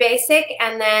free basic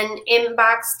and then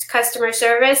inboxed customer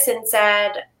service and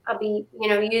said I'll be,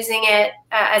 using it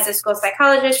as a school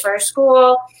psychologist for a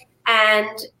school.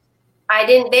 And they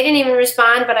didn't even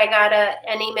respond, but I got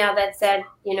an email that said,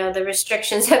 the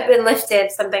restrictions have been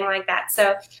lifted, something like that.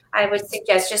 So I would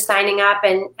suggest just signing up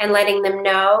and letting them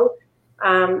know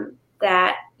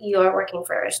that you're working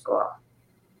for a school.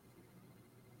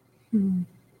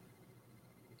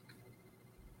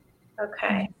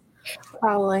 Okay.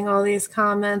 Following all these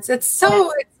comments. It's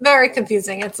very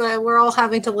confusing. It's we're all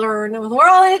having to learn. We're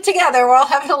all in it together. We're all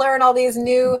having to learn all these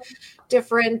new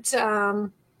different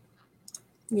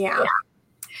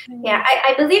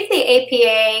I believe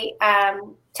the APA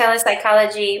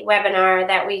telepsychology webinar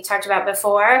that we talked about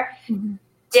before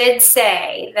did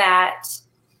say that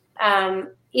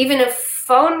even a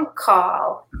phone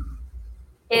call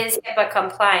is HIPAA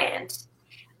compliant.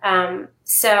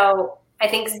 So I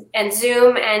think, and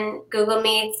Zoom and Google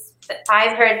Meets,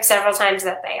 I've heard several times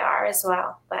that they are as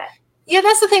well, but. Yeah,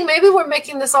 that's the thing. Maybe we're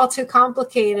making this all too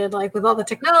complicated, like with all the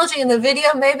technology and the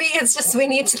video. Maybe it's just we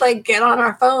need to get on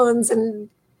our phones and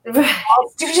all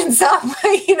students up.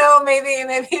 Maybe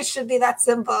it should be that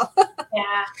simple.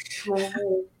 Yeah,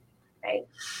 right.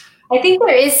 I think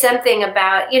there is something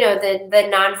about the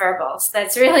nonverbals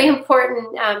that's really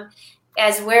important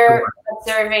as we're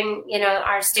observing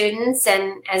our students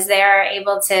and as they are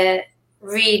able to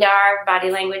read our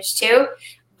body language too.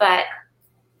 But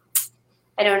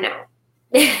I don't know.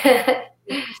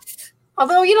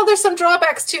 Although, there's some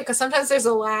drawbacks too, because sometimes there's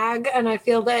a lag, and I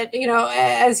feel that,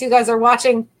 as you guys are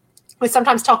watching, we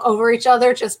sometimes talk over each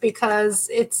other just because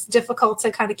it's difficult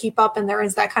to kind of keep up, and there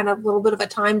is that kind of little bit of a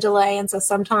time delay, and so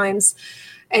sometimes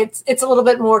it's a little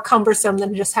bit more cumbersome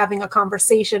than just having a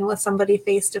conversation with somebody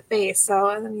face to face.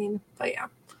 So, but yeah.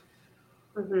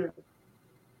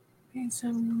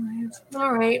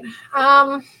 All right.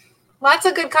 Lots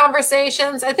of good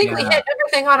conversations. I think we hit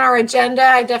everything on our agenda.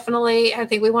 I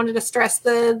think we wanted to stress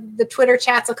the Twitter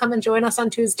chats will come and join us on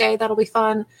Tuesday. That'll be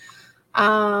fun.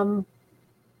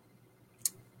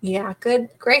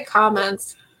 Great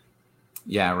comments.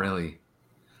 Yeah, really.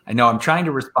 I know I'm trying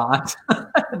to respond.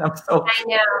 And I'm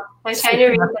trying to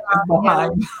read them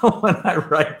behind when I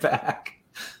write back.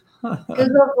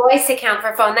 Google Voice account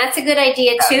for phone. That's a good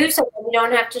idea too, so that you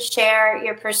don't have to share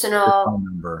your personal phone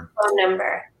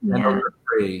number. And number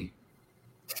 3.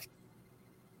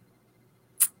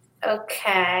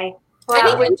 Okay.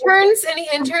 Well, any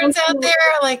interns out there?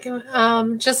 Like,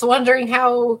 just wondering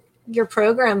how your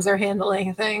programs are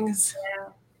handling things.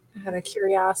 Yeah. Out of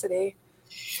curiosity.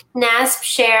 NASP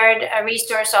shared a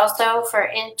resource also for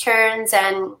interns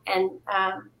and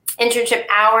internship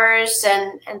hours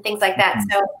and things like that.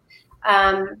 So,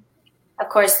 of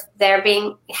course, they're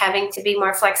having to be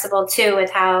more flexible too with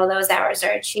how those hours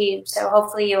are achieved. So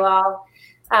hopefully you all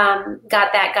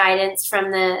got that guidance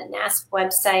from the NASP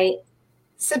website.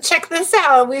 So check this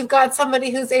out. We've got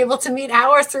somebody who's able to meet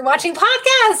hours through watching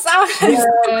podcasts.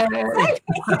 Everybody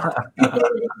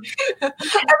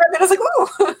was like, "Ooh,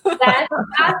 that's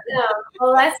awesome!"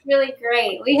 Well, that's really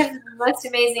great. We have the most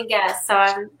amazing guests. So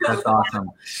that's awesome.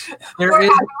 We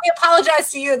apologize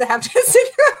to you that have to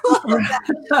sit through all of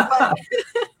that.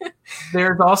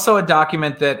 There's also a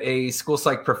document that a school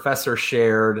psych professor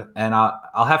shared, and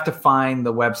I'll have to find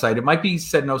the website. It might be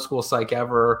said No School Psych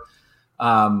Ever.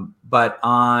 But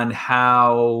on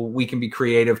how we can be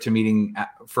creative to meeting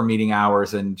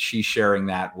hours, and she's sharing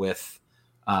that with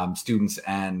students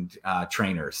and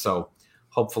trainers. So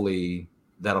hopefully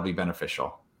that'll be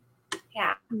beneficial.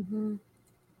 Yeah. Mm-hmm.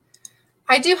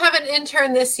 I do have an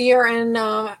intern this year, and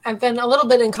I've been a little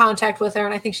bit in contact with her,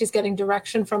 and I think she's getting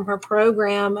direction from her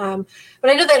program. But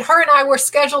I know that her and I were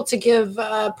scheduled to give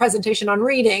a presentation on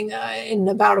reading in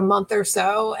about a month or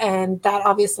so, and that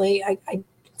obviously I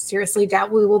seriously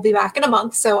doubt we will be back in a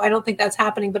month. So I don't think that's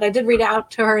happening, but I did reach out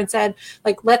to her and said,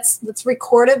 like, let's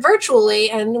record it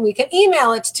virtually and we can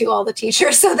email it to all the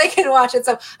teachers so they can watch it.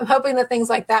 So I'm hoping that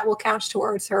things like that will count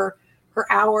towards her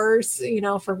hours,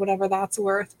 for whatever that's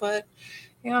worth. But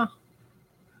yeah.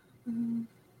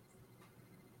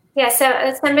 Yeah.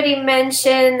 So somebody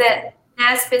mentioned that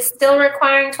NASP is still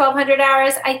requiring 1,200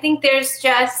 hours. I think there's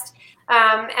just,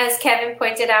 as Kevin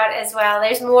pointed out as well,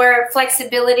 there's more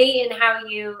flexibility in how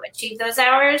you achieve those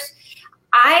hours.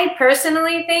 I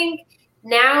personally think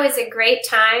now is a great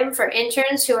time for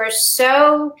interns who are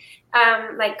so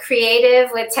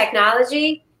creative with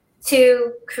technology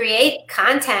to create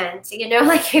content.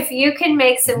 Like if you can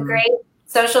make some great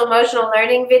social emotional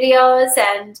learning videos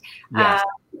and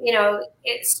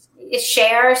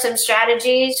share some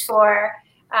strategies for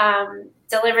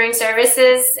delivering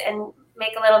services and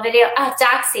make a little video. Oh,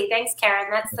 Doxy. Thanks, Karen.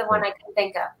 That's the one I couldn't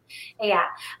think of. Yeah.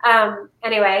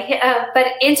 But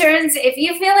interns, if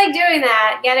you feel like doing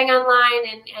that, getting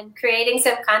online and creating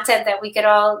some content that we could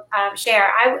all share,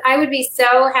 I would be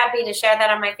so happy to share that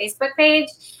on my Facebook page.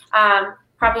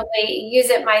 Probably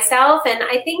use it myself. And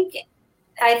I think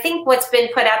what's been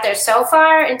put out there so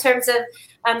far in terms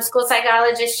of school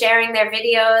psychologists sharing their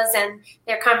videos and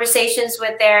their conversations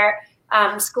with their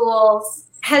schools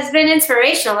has been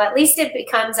inspirational. At least it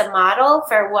becomes a model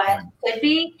for what could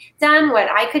be done, what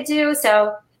I could do.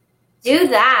 So do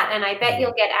that. And I bet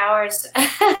you'll get hours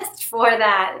for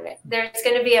that. There's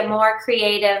going to be a more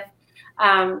creative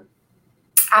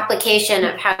application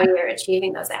of how you're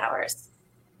achieving those hours.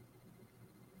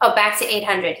 Oh, back to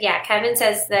 800. Yeah, Kevin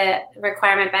says the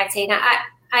requirement back to 800.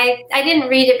 I didn't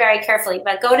read it very carefully,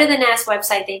 but go to the NASP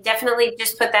website. They definitely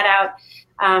just put that out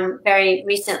very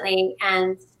recently,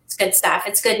 and it's good stuff.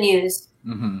 It's good news.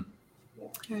 Mm-hmm.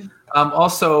 Okay.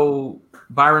 Also,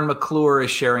 Byron McClure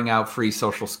is sharing out free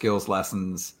social skills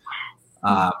lessons.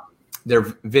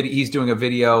 He's doing a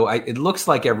video. It looks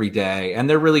like every day, and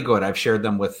they're really good. I've shared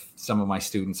them with some of my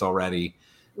students already.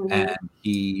 Mm-hmm. And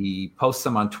he posts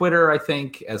them on Twitter, I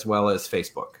think, as well as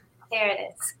Facebook. There it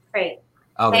is. Great.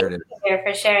 Oh, there it is. Thank you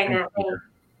for sharing that link.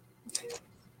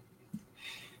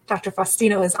 Dr.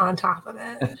 Faustino is on top of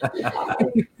it.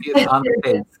 He is on the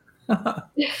page.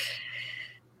 Yeah.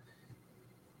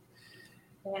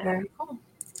 Very cool.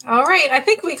 All right. I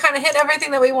think we kind of hit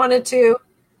everything that we wanted to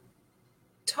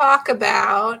talk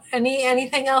about.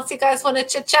 Anything else you guys want to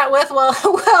chit chat with? Well,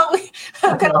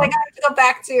 I'm gonna have to go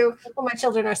back to my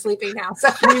children are sleeping now. So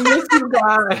we miss you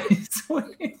guys.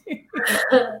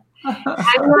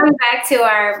 I'm going back to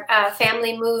our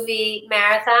family movie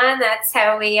marathon. That's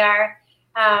how we are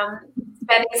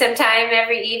spending some time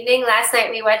every evening. Last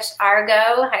night we watched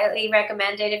Argo. Highly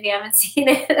recommended if you haven't seen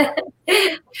it.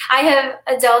 I have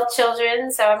adult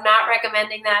children, so I'm not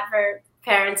recommending that for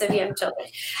parents of young children.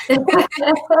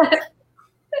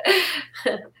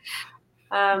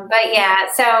 But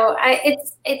yeah, so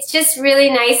it's just really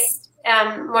nice,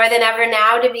 more than ever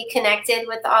now, to be connected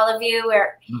with all of you.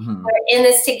 We're in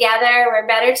this together. We're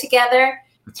better together.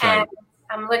 That's right. And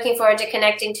I'm looking forward to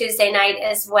connecting Tuesday night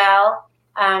as well.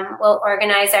 We'll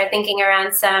organize our thinking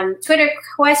around some Twitter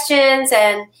questions,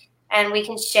 and we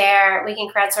can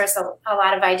crowdsource a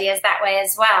lot of ideas that way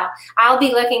as well. I'll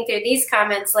be looking through these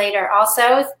comments later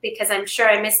also, because I'm sure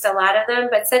I missed a lot of them,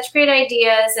 but such great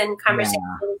ideas and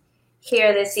conversations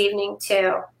here this evening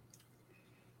too.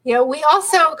 Yeah, we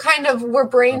also kind of were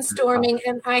brainstorming,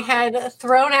 and I had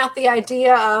thrown out the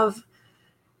idea of,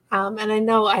 and I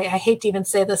know I hate to even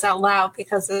say this out loud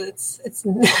because it's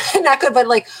not good, but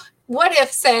like, what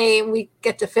if, say, we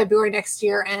get to February next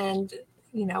year and,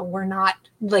 we're not,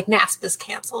 like, NASP is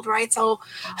canceled, right? So,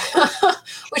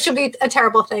 which would be a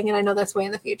terrible thing, and I know that's way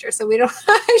in the future, so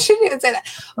I shouldn't even say that.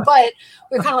 But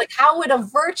we're kind of like, how would a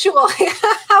virtual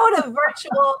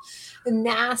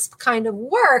NASP kind of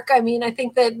work? I mean, I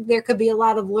think that there could be a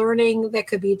lot of learning that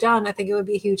could be done. I think it would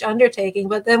be a huge undertaking.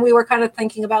 But then we were kind of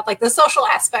thinking about like the social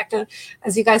aspect. And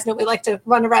as you guys know, we like to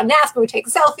run around NASP and we take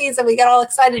selfies and we get all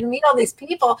excited to meet all these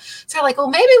people. So we're like, well,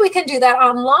 maybe we can do that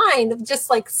online. Just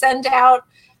like send out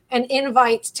an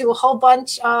invite to a whole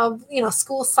bunch of,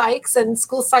 school psychs and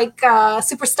school psych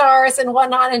superstars and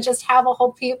whatnot, and just have a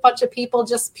whole bunch of people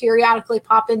just periodically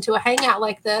pop into a hangout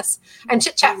like this and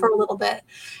chit chat for a little bit.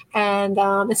 And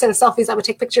instead of selfies, I would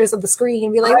take pictures of the screen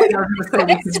and be like, I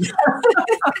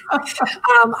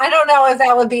don't know if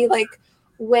that would be like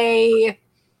way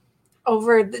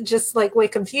over, just like way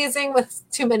confusing with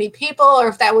too many people, or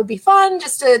if that would be fun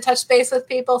just to touch base with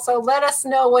people. So let us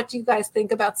know what you guys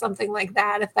think about something like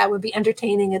that, if that would be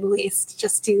entertaining, at least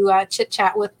just to chit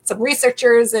chat with some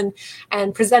researchers and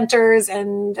presenters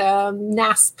and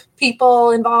NASP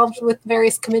people involved with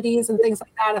various committees and things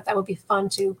like that, if that would be fun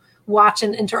to watch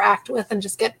and interact with, and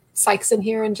just get psychs in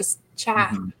here and just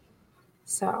chat.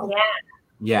 So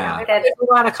yeah, there's a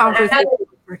lot of conferences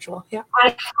virtual. Yeah,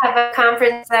 I have a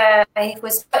conference. Ed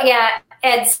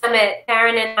Summit.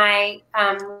 Karen and I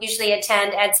usually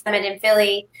attend Ed Summit in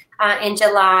Philly in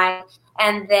July,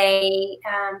 and they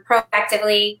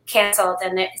proactively canceled,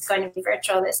 and it's going to be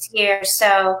virtual this year.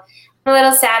 So I'm a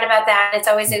little sad about that. It's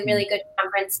always a really good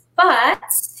conference, but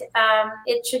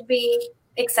it should be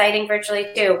exciting virtually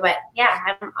too. But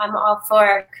yeah, I'm all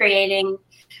for creating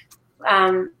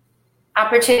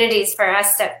opportunities for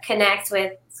us to connect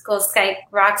with school Skype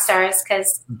rock stars,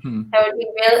 because that would be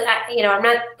real. I'm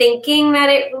not thinking that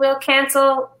it will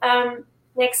cancel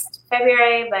next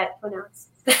February, but who knows?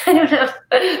 I don't know.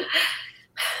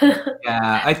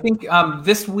 Yeah, I think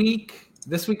this week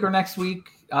or next week,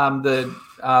 the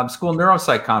school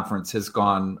neuropsych conference has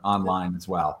gone online as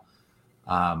well.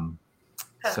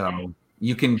 So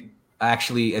you can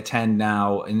actually attend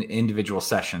now an individual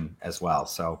session as well.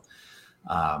 So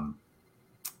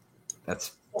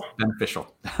that's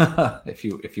beneficial if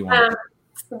you want.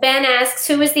 Ben asks,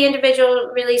 who was the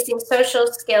individual releasing social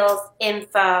skills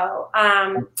info?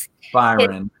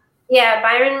 Byron.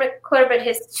 Byron McClure, but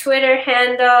his Twitter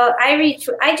handle, I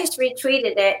just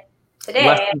retweeted it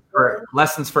today.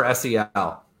 Lessons for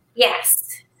SEL.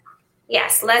 Yes,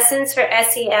 Lessons for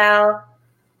SEL,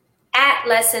 at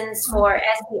Lessons for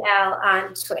SEL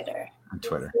on Twitter.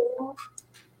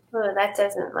 Oh, that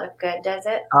doesn't look good, does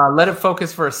it? Let it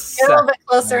focus for a second. A little bit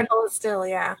closer and hold it still,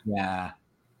 yeah. Yeah.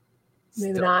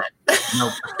 Maybe not.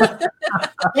 Nope.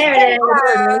 There it is.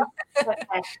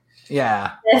 Okay.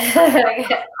 Yeah.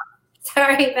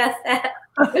 Sorry about that.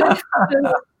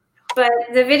 But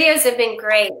the videos have been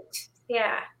great.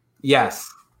 Yeah.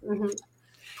 Yes. Mm-hmm.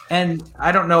 And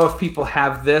I don't know if people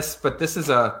have this, but this is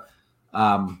a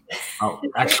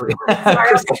actually,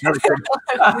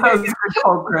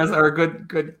 Chris, or a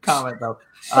good comment though.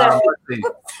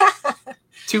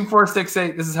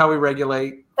 2468. This is how we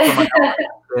regulate for my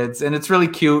kids, and it's really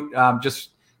cute. Just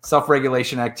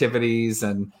self-regulation activities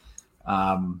and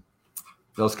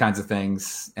those kinds of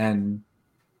things. And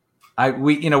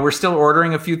we're still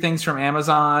ordering a few things from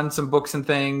Amazon, some books and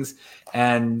things.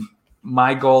 And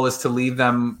my goal is to leave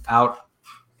them out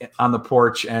on the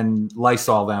porch and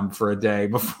Lysol them for a day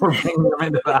before bringing them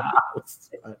into the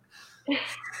house. But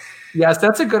yes,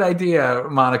 that's a good idea,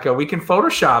 Monica. We can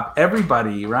Photoshop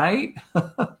everybody, right?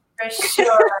 For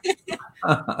sure. We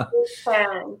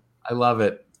can. I love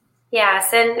it.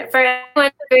 Yes, and for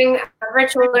everyone doing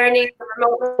virtual learning,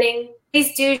 remote learning,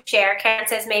 please do share. Karen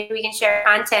says maybe we can share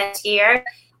content here.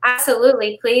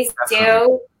 Absolutely, please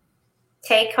do.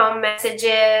 Take home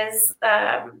messages,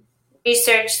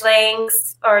 research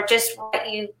links, or just what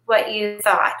you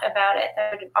thought about it.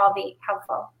 That would all be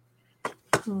helpful.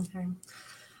 Okay.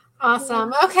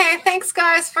 Awesome. Okay, thanks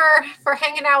guys for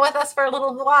hanging out with us for a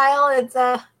little while. It's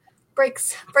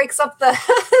breaks up the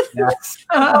Yes.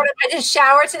 I just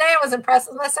showered today. I was impressed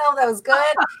with myself. That was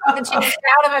good. I've been changing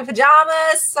out of my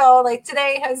pajamas. So like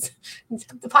today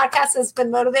the podcast has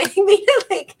been motivating me to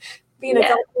like be an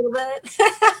adult a little bit.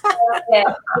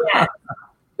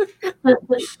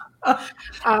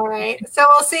 All right. So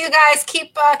we'll see you guys.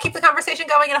 Keep the conversation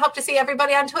going, and I hope to see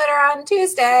everybody on Twitter on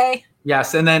Tuesday.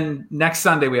 Yes, and then next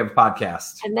Sunday we have a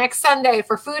podcast. And next Sunday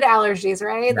for food allergies,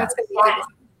 right? Yes. That's going to be good.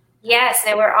 Yes,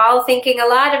 and we're all thinking a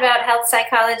lot about health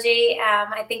psychology.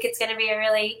 I think it's going to be a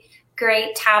really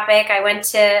great topic. I went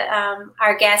to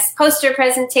our guest poster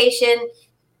presentation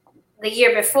the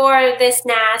year before this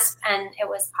NASP, and it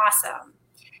was awesome.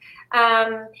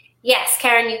 Yes,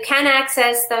 Karen, you can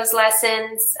access those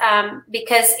lessons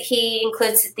because he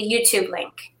includes the YouTube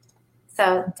link.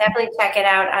 So definitely check it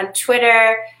out on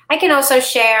Twitter. I can also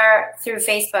share through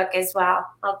Facebook as well.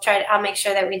 I'll make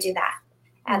sure that we do that.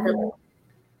 Add the link.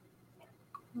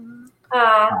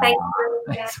 Thank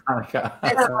you.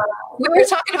 We were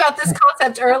talking about this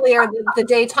concept earlier, the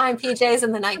daytime PJs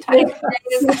and the nighttime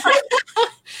PJs.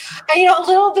 And a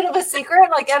little bit of a secret,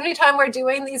 like anytime we're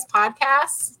doing these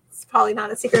podcasts, it's probably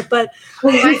not a secret, but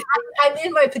I'm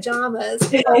in my pajamas.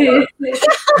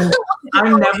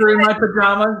 I'm never in my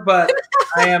pajamas, but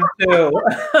I am too.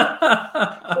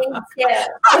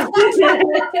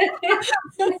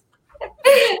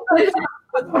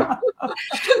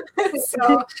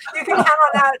 So you can count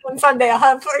on that on Sunday. I'll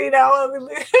have,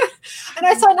 and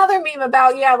I saw another meme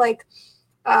about,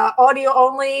 audio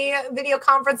only video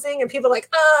conferencing, and people like,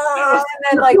 and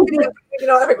then like,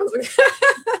 everyone's like,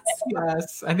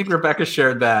 yes, I think Rebecca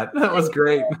shared that. That was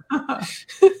great.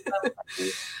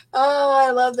 Oh,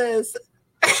 I love this.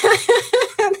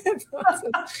 That's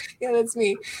awesome. Yeah, that's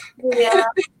me. Yeah,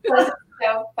 that's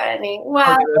so funny.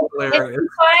 Well, if you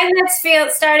find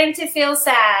that's starting to feel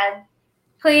sad,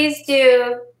 please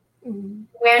do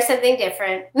wear something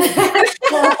different. Take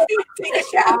a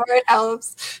shower, it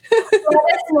helps. Let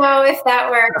us know if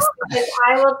that works, because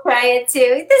I will try it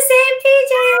too. The same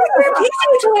PJs. We're PJ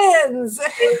twins.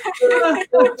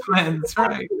 Twins,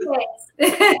 right.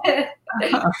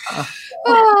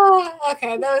 Oh,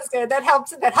 okay, that was good. That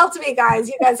helped me, guys.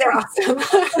 You guys are awesome.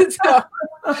 So,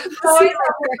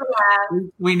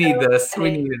 We need this.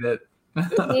 We needed it.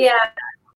 Yeah.